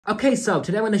Okay, so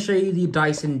today I'm going to show you the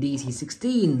Dyson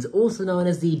DC16s, also known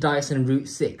as the Dyson Root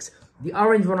 6. The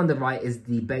orange one on the right is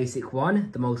the basic one,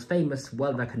 the most famous,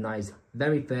 well-recognised,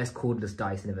 very first cordless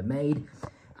Dyson ever made.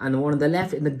 And the one on the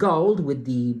left in the gold with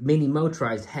the mini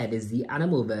motorised head is the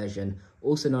animal version,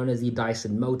 also known as the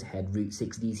Dyson Motorhead Root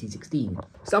 6 DC16.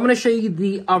 So I'm going to show you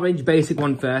the orange basic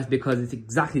one first because it's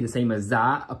exactly the same as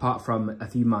that, apart from a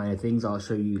few minor things I'll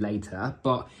show you later.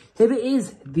 But here it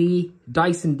is, the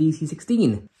Dyson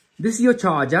DC16. This is your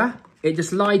charger. It just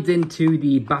slides into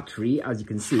the battery, as you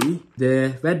can see.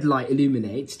 The red light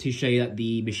illuminates to show you that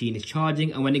the machine is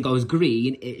charging, and when it goes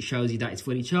green, it shows you that it's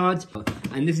fully charged.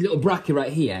 And this little bracket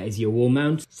right here is your wall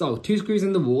mount. So, 2 screws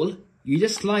in the wall. You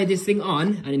just slide this thing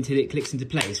on and until it clicks into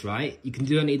place, right? You can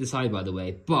do it on either side, by the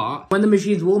way. But when the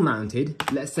machine's wall mounted,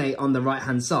 let's say on the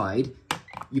right-hand side,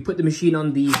 you put the machine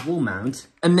on the wall mount,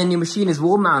 and then your machine is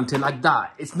wall mounted like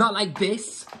that. It's not like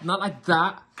this, not like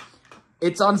that.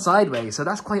 It's on sideways, so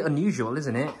that's quite unusual,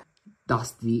 isn't it?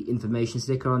 That's the information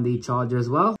sticker on the charger as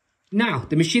well. Now,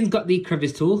 the machine's got the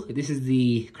crevice tool. This is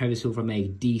the crevice tool from a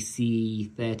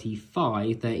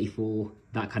DC35, 34,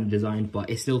 that kind of design,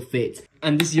 but it still fits.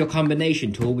 And this is your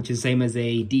combination tool, which is the same as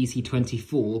a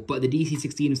DC24, but the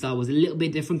DC16 style was a little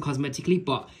bit different cosmetically,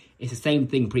 but it's the same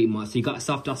thing pretty much. So you got a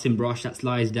soft dusting brush that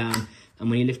slides down, and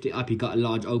when you lift it up, you got a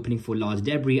large opening for large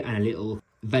debris and a little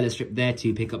vela strip there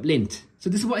to pick up lint. So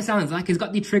this is what it sounds like. It's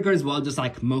got the trigger as well, just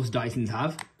like most Dysons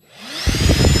have.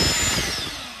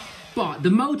 But the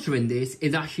motor in this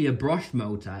is actually a brush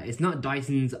motor. It's not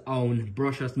Dyson's own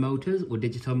brushless motors or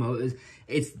digital motors.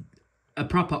 It's a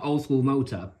proper old school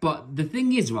motor. But the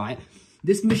thing is, right,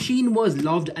 this machine was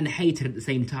loved and hated at the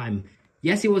same time.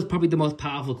 Yes, it was probably the most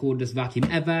powerful cordless vacuum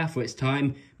ever for its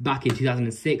time back in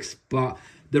 2006, but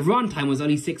the runtime was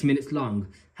only 6 minutes long.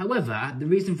 However, the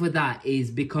reason for that is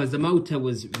because the motor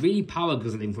was really power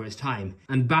guzzling for its time,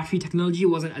 and battery technology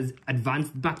wasn't as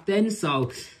advanced back then, so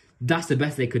that's the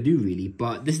best they could do really.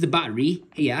 But this is the battery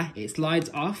here. It slides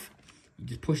off. You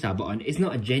just push that button. It's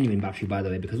not a genuine battery, by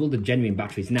the way, because all the genuine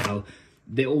batteries now,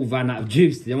 they all ran out of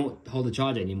juice. They won't hold the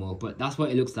charge anymore, but that's what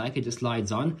it looks like. It just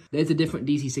slides on. There's the different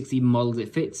DC16 models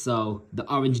it fits. So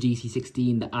the orange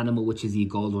DC16, the animal, which is the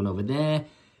gold one over there.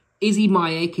 Izzy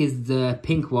Mayek is the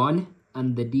pink one,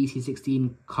 and the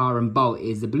DC16 car and boat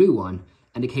is the blue one.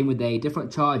 And it came with a different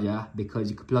charger because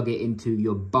you could plug it into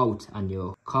your boat and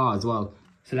your car as well.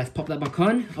 So let's pop that back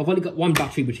on. I've only got one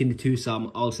battery between the two, so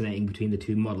I'm alternating between the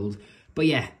two models. But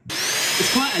yeah,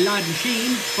 it's quite a loud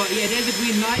machine. But yeah, there's a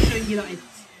green light showing you that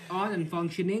it's on and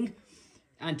functioning.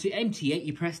 And to empty it,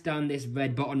 you press down this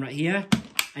red button right here,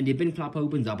 and your bin flap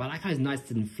opens up. I like how it's nice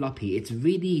and floppy. It's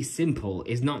really simple.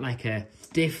 It's not like a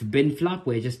stiff bin flap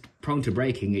where you're just prone to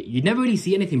breaking. You never really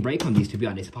see anything break on these, to be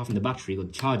honest, apart from the battery or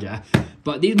the charger.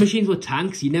 But these machines were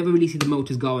tanks. You never really see the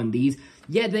motors go on these.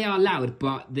 Yeah, they are loud,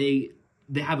 but they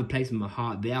have a place in my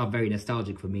heart. They are very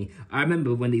nostalgic for me. I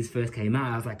remember when these first came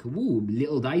out, I was like, ooh,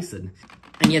 little Dyson.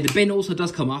 And yeah, the bin also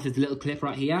does come off. There's a little clip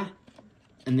right here.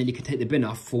 And then you can take the bin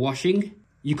off for washing.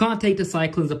 You can't take the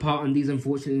cyclones apart on these,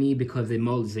 unfortunately, because they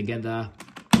mold together.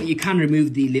 But you can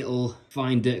remove the little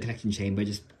fine dirt collection chamber,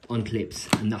 just unclips,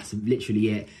 and that's literally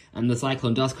it. And the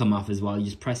cyclone does come off as well. You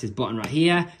just press this button right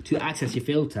here to access your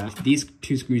filter. These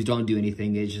 2 screws don't do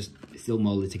anything. It's just still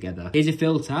molded together. Here's your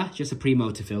filter, just a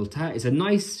pre-motor filter. It's a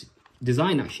nice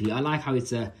design, actually. I like how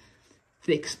it's a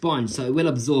thick sponge, so it will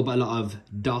absorb a lot of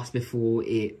dust before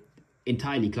it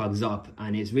entirely clogs up.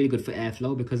 And it's really good for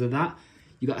airflow because of that.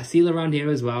 You got a seal around here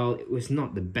as well. It's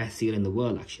not the best seal in the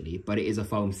world, actually, but it is a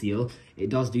foam seal. It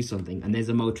does do something, and there's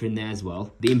a motor in there as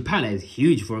well. The impeller is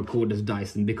huge for a cordless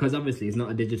Dyson because obviously it's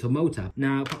not a digital motor.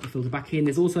 Now, pop the filter back in.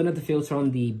 There's also another filter on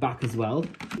the back as well.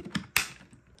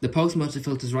 The post-motor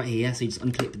filter's right here, so you just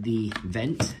unclip the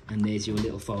vent, and there's your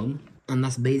little phone. And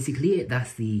that's basically it.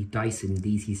 That's the Dyson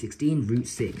DC16 Root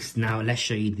 6. Now, let's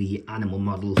show you the animal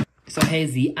model. So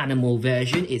here's the animal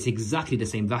version. It's exactly the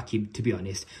same vacuum, to be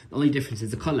honest. The only difference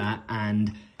is the colour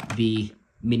and the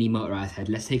mini motorised head.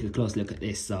 Let's take a close look at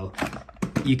this. So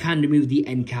you can remove the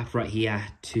end cap right here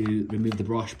to remove the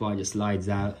brush bar. It just slides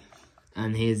out.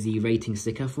 And here's the rating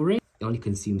sticker for it. It only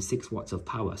consumes 6 watts of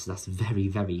power, so that's very,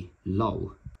 very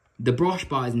low. The brush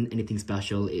bar isn't anything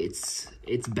special. It's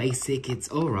basic. It's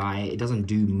all right. It doesn't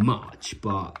do much,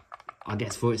 but I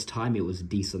guess for its time, it was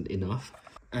decent enough.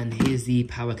 And here's the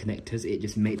power connectors. It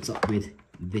just mates up with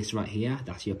this right here.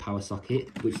 That's your power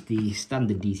socket, which the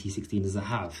standard DC16 doesn't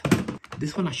have.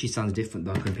 This one actually sounds different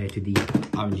though compared to the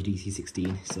orange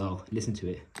DC16. So listen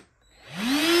to it.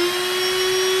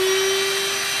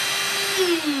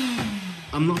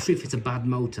 I'm not sure if it's a bad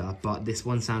motor, but this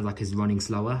one sounds like it's running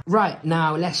slower. Right,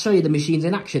 now let's show you the machines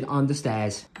in action on the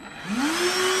stairs.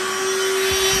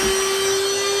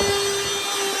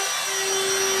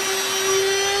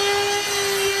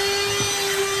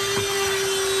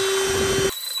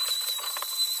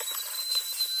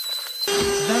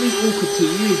 It's very awkward to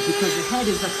use because the head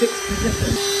is a fixed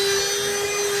position.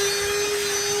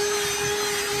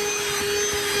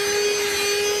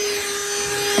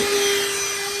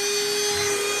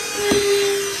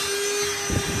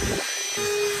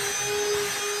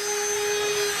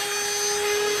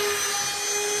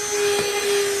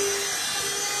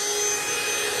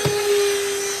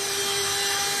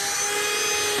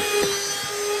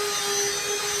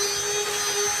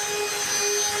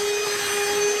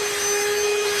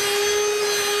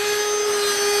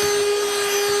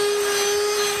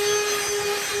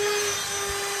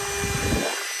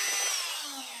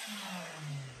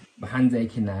 My hand's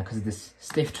aching now because of this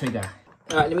stiff trigger.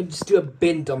 Alright, let me just do a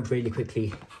bin dump really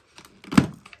quickly.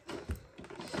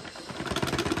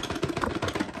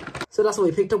 So that's what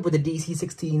we picked up with the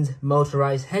DC16's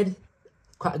motorised head.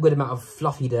 Quite a good amount of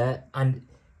fluffy there and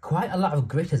quite a lot of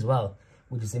grit as well,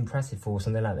 which is impressive for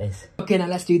something like this. Okay, now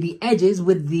let's do the edges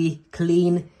with the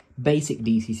clean basic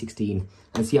DC16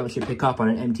 and see how much you pick up on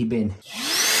an empty bin.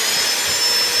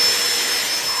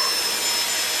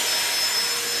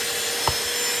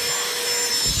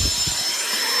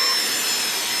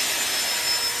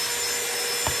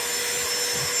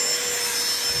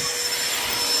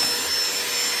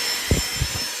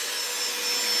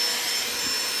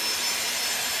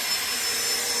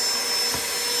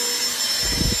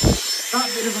 That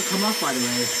bit doesn't come off, by the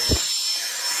way.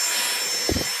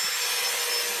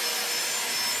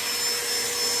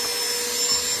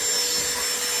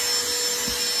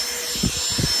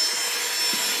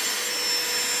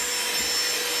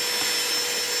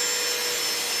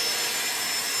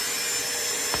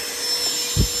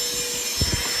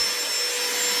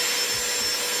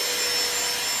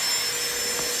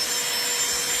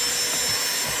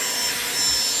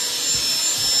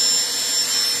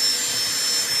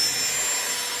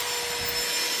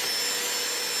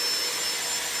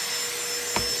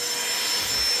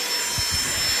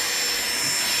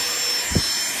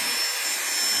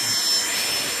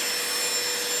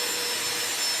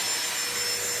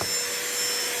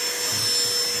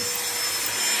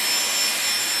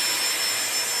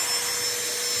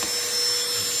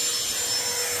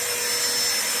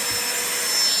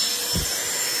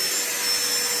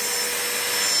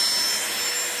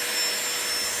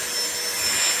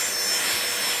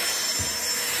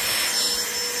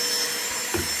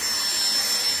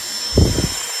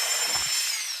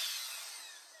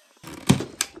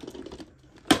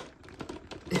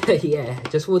 Yeah,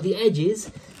 just for the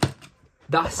edges,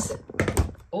 that's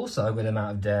also a good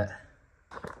amount of dirt.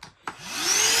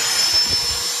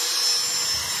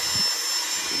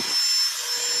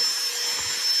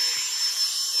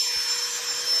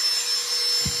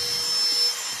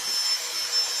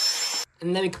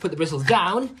 And then we can put the bristles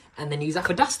down and then use that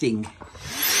for dusting.